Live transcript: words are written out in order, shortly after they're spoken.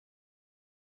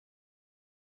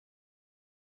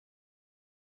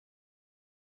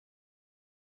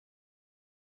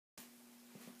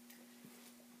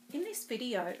this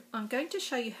video, I'm going to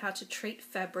show you how to treat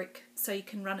fabric so you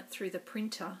can run it through the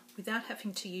printer without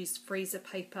having to use freezer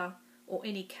paper or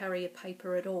any carrier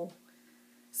paper at all.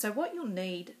 So what you'll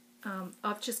need,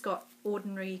 I've just got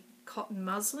ordinary cotton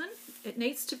muslin. It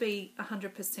needs to be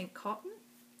 100% cotton.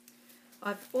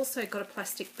 I've also got a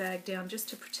plastic bag down just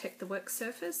to protect the work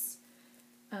surface.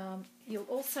 You'll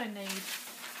also need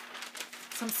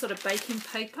some sort of baking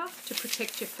paper to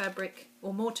protect your fabric,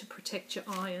 or more to protect your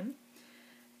iron.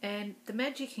 And the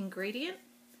magic ingredient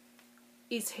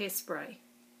is hairspray.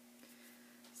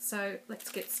 So let's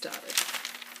get started.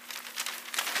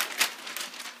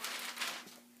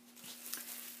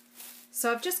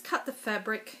 So I've just cut the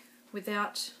fabric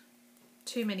without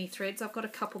too many threads. I've got a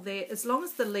couple there, as long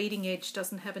as the leading edge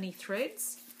doesn't have any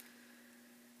threads.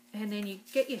 And then you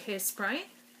get your hairspray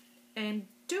and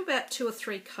do about 2 or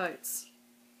 3 coats.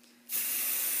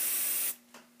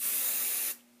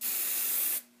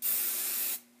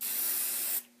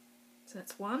 So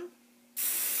that's 1.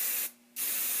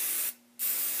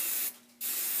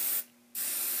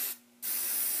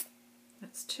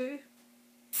 That's 2.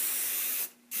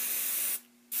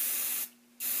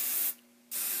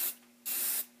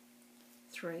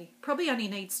 Three. Probably only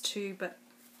needs 2, but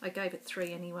I gave it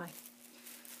 3 anyway.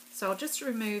 So I'll just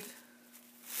remove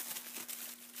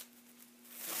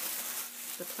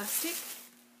the plastic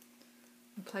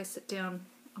and place it down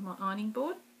on my ironing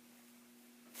board.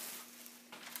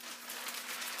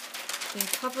 Then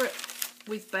cover it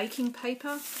with baking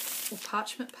paper or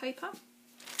parchment paper,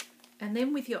 and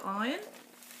then with your iron,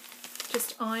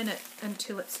 just iron it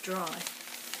until it's dry.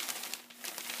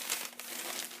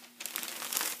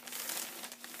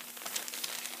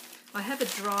 I have a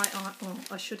dry iron, well,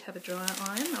 I should have a dry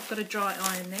iron. I've got a dry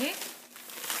iron there,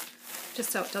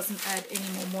 just so it doesn't add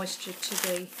any more moisture to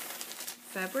the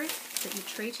fabric that you're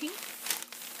treating.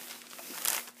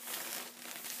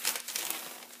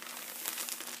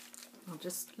 I'll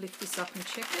just lift this up and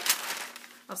check it.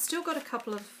 I've still got a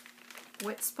couple of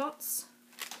wet spots,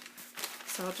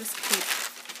 so I'll just keep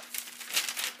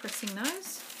pressing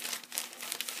those.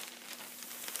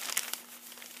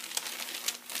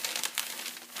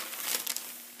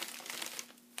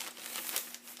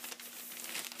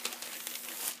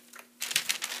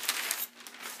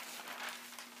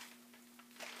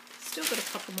 Still got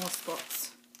a couple more spots.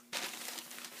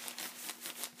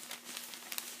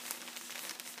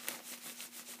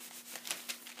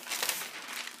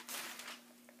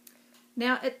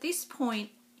 Now at this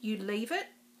point you leave it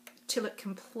till it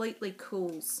completely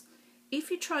cools.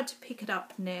 If you tried to pick it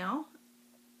up now,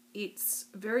 it's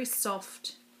very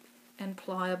soft and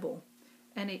pliable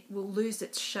and it will lose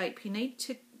its shape. You need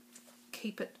to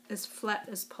keep it as flat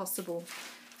as possible.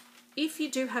 If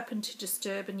you do happen to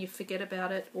disturb and you forget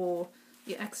about it, or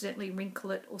you accidentally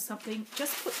wrinkle it or something,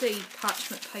 just put the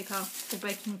parchment paper or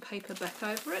baking paper back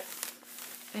over it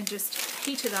and just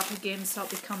heat it up again so it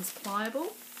becomes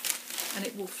pliable and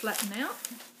it will flatten out.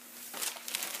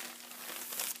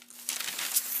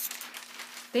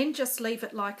 Then just leave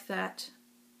it like that,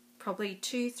 probably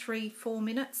 2, 3, 4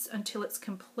 minutes until it's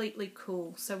completely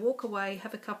cool. So walk away,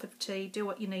 have a cup of tea, do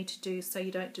what you need to do so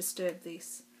you don't disturb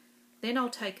this. Then I'll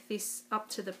take this up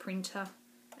to the printer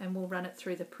and we'll run it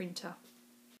through the printer.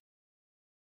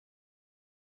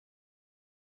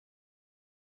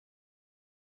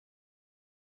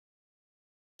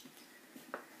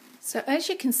 So as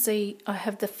you can see, I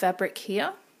have the fabric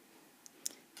here.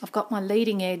 I've got my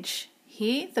leading edge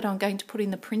here that I'm going to put in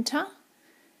the printer.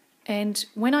 And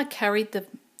when I carried the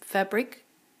fabric,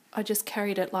 I just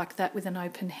carried it like that with an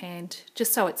open hand,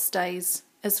 just so it stays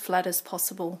as flat as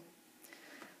possible.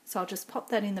 So I'll just pop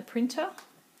that in the printer.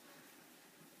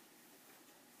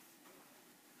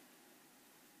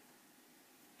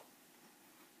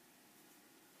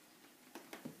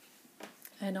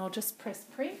 And I'll just press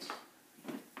print.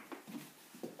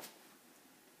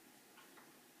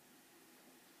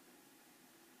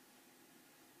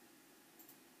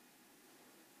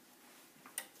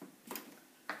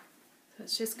 So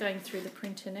it's just going through the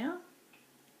printer now.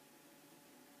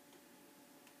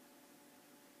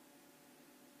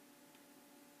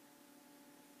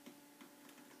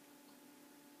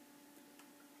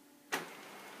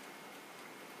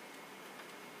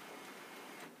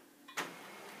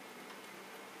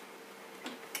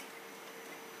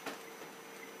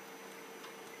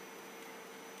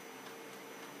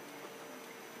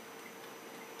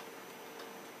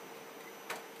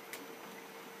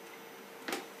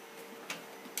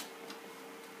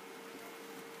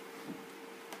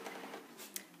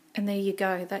 And there you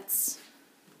go, that's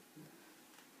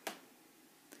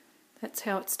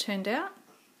how it's turned out.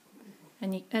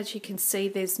 And as you can see,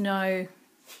 there's no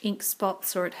ink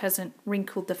spots or it hasn't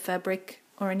wrinkled the fabric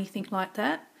or anything like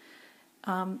that.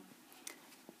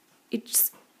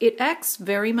 It acts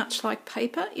very much like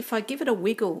paper. If I give it a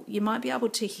wiggle, you might be able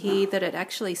to hear that it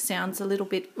actually sounds a little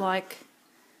bit like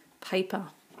paper.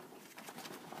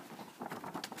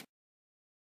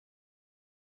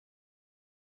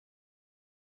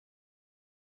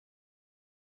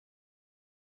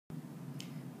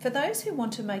 For those who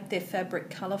want to make their fabric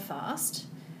colour fast,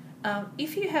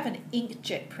 if you have an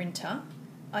inkjet printer,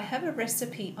 I have a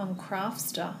recipe on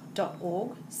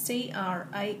craftster.org,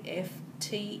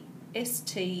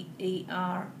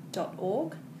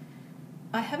 craftster.org.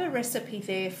 I have a recipe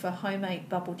there for homemade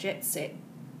bubble jet set,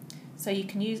 so you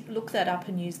can look that up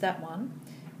and use that one.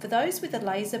 For those with a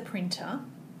laser printer,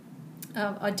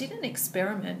 I did an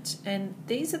experiment and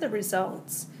these are the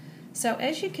results. So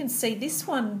as you can see, this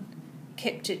one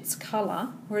kept its colour,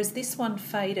 whereas this one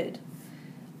faded.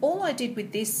 All I did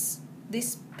with this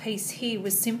piece here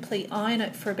was simply iron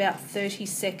it for about 30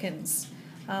 seconds.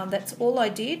 That's all I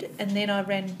did, and then I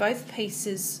ran both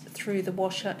pieces through the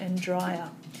washer and dryer.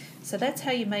 So that's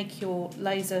how you make your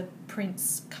laser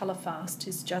prints colour fast,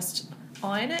 is just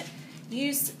iron it.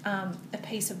 Use a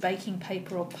piece of baking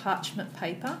paper or parchment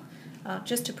paper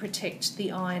just to protect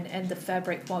the iron and the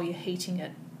fabric while you're heating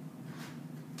it.